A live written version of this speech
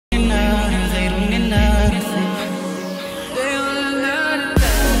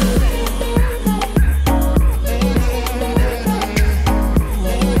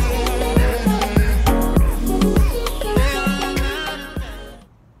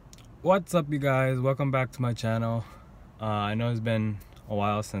What's up, you guys? Welcome back to my channel. I know it's been a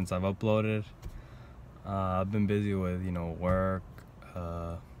while since I've uploaded. I've been busy with work.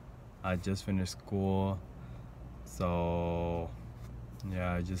 I just finished school, so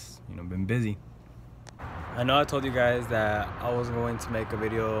yeah, I just been busy. I know I told you guys that I was going to make a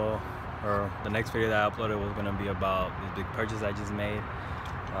video, or the next video that I uploaded was going to be about this big purchase I just made.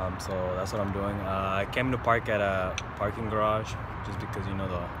 So that's what I'm doing. I came to park at a parking garage just because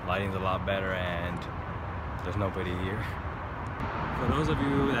the lighting's a lot better and there's nobody here. For those of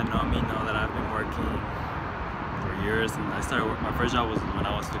you that know me know that I've been working for years, and I started my first job was when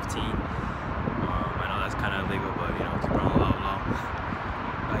I was 15. I know that's kind of illegal, but keep it on the low.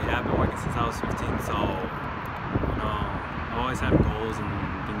 But yeah, I've been working since I was 15, so I've always had goals and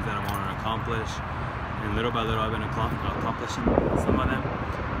things that I want to accomplish, and little by little I've been accomplishing some of them.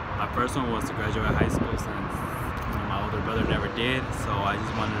 My first one was to graduate high school, since my older brother never did, so I just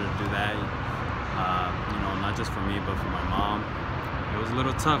wanted to do that. Not just for me, but for my mom. It was a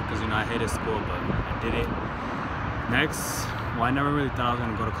little tough because I hated school, but I did it. Next, well, I never really thought I was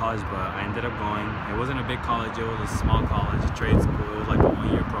going to go to college, but I ended up going. It wasn't a big college, it was a small college, a trade school. It was like a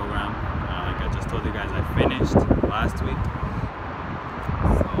one-year program. Like I just told you guys, I finished last week.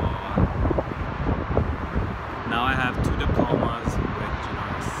 So now I have 2 diplomas, which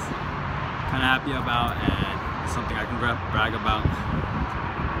I was kind of happy about, and it's something I can brag about.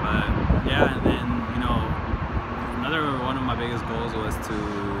 But yeah, and then another one of my biggest goals was to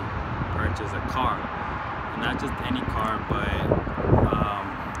purchase a car, and not just any car, but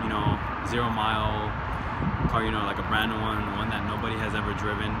 0-mile car, like a brand new one that nobody has ever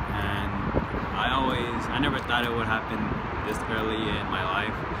driven. And I never thought it would happen this early in my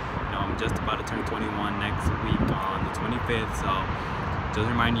life. I'm just about to turn 21 next week on the 25th, so just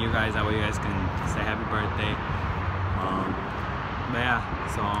reminding you guys, that way you guys can say happy birthday. But yeah,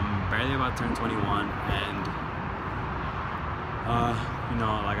 so I'm barely about to turn 21, and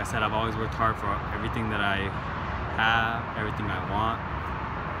like I said, I've always worked hard for everything that I have, everything I want.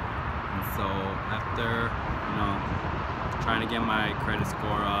 And so after trying to get my credit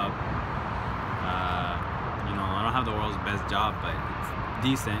score up, I don't have the world's best job, but it's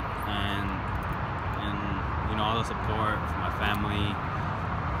decent, and all the support from my family,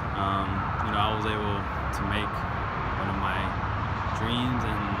 I was able to make one of my dreams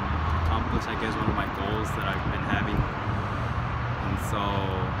and accomplish, I guess, one of my goals that I've been having. And so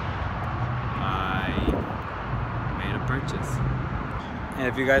I made a purchase. And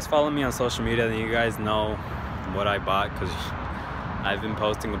if you guys follow me on social media, then you guys know what I bought, because I've been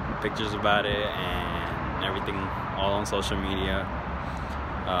posting pictures about it and everything all on social media.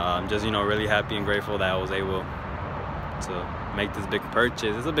 I'm just really happy and grateful that I was able to make this big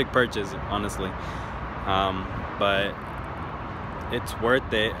purchase. It's a big purchase, honestly, but it's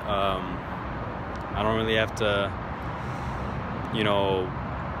worth it. I don't really have to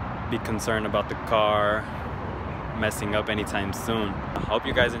be concerned about the car messing up anytime soon. I hope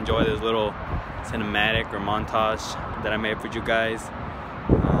you guys enjoy this little cinematic or montage that I made for you guys.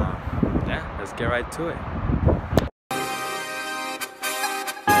 Yeah, let's get right to it.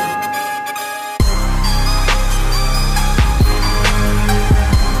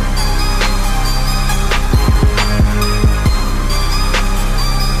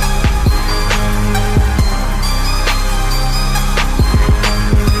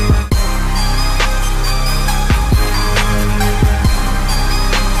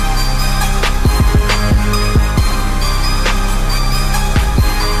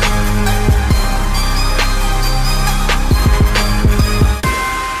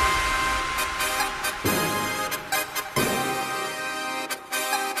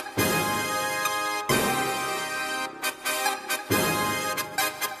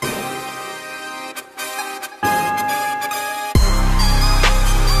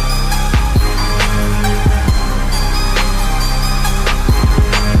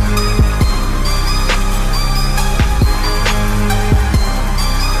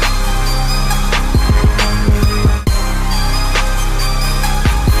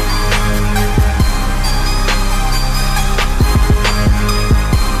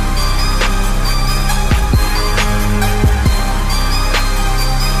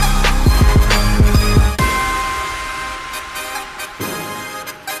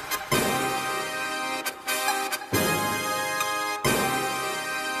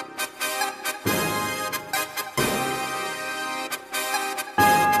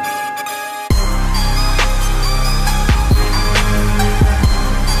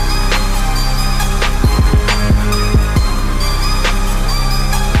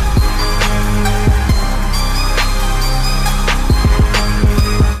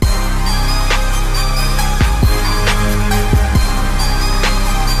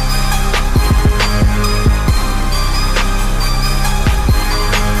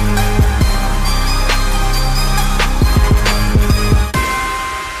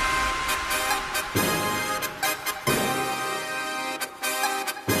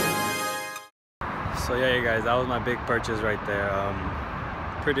 guys, that was my big purchase right there.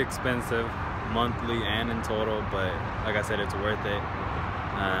 Pretty expensive monthly and in total, but like I said, it's worth it.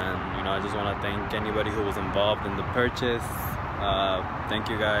 And you know, I just want to thank anybody who was involved in the purchase. Thank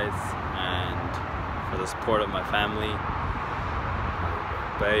you guys, and for the support of my family.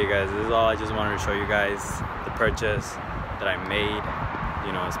 But hey, you guys, this is all I just wanted to show you guys, the purchase that I made.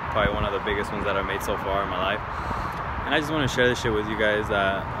 You know, it's probably one of the biggest ones that I've made so far in my life. And I just want to share this shit with you guys,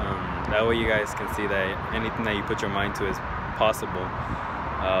 that way you guys can see that anything that you put your mind to is possible.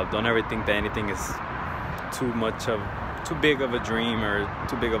 Don't ever think that anything is too big of a dream or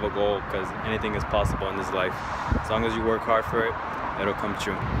too big of a goal, because anything is possible in this life. As long as you work hard for it, it'll come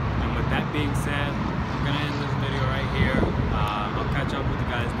true. And with that being said, I'm gonna end this video right here. I'll catch up with you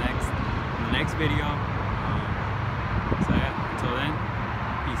guys in the next video. So yeah, until then,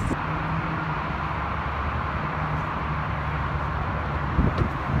 peace.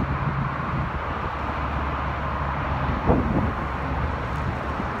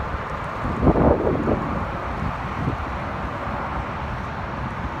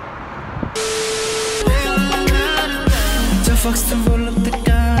 Fucks to roll up the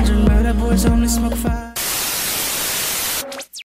ganja, murder boys only smoke fire.